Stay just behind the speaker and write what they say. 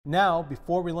Now,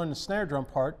 before we learn the snare drum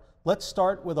part, let's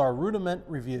start with our rudiment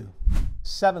review.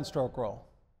 7-stroke roll.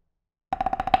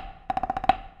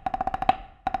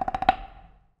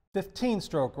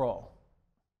 15-stroke roll.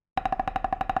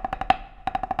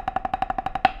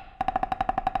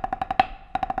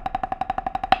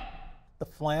 The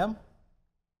flam.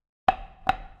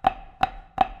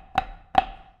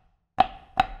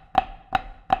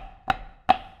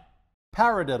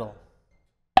 Paradiddle.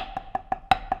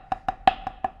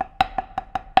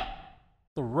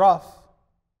 The ruff.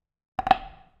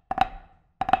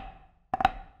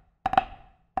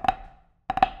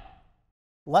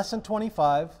 Lesson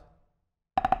 25.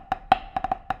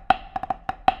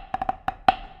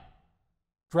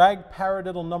 Drag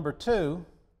paradiddle number 2.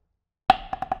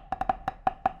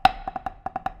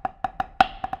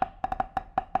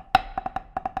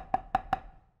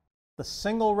 The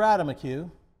single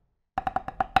Rudiment.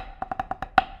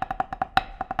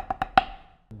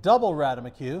 Double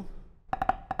Rudiment.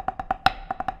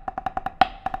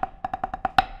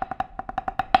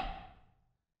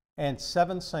 And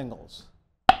 7 singles.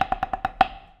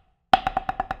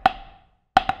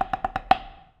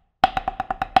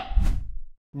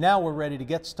 Now we're ready to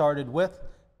get started with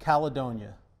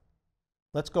Caledonia.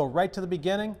 Let's go right to the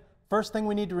beginning. First thing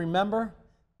we need to remember,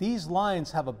 these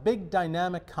lines have a big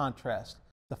dynamic contrast.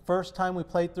 The first time we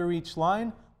play through each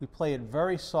line, we play it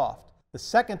very soft. The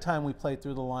second time we play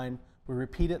through the line, we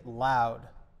repeat it loud.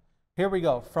 Here we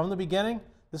go. From the beginning,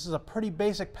 this is a pretty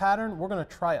basic pattern. We're going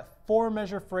to try a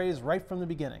 4-measure phrase right from the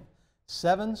beginning.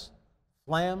 7s,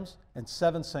 flams, and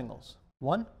 7 singles.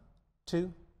 1,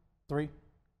 2, 3,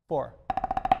 4.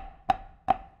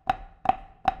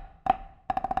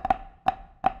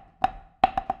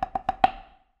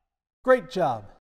 Great job.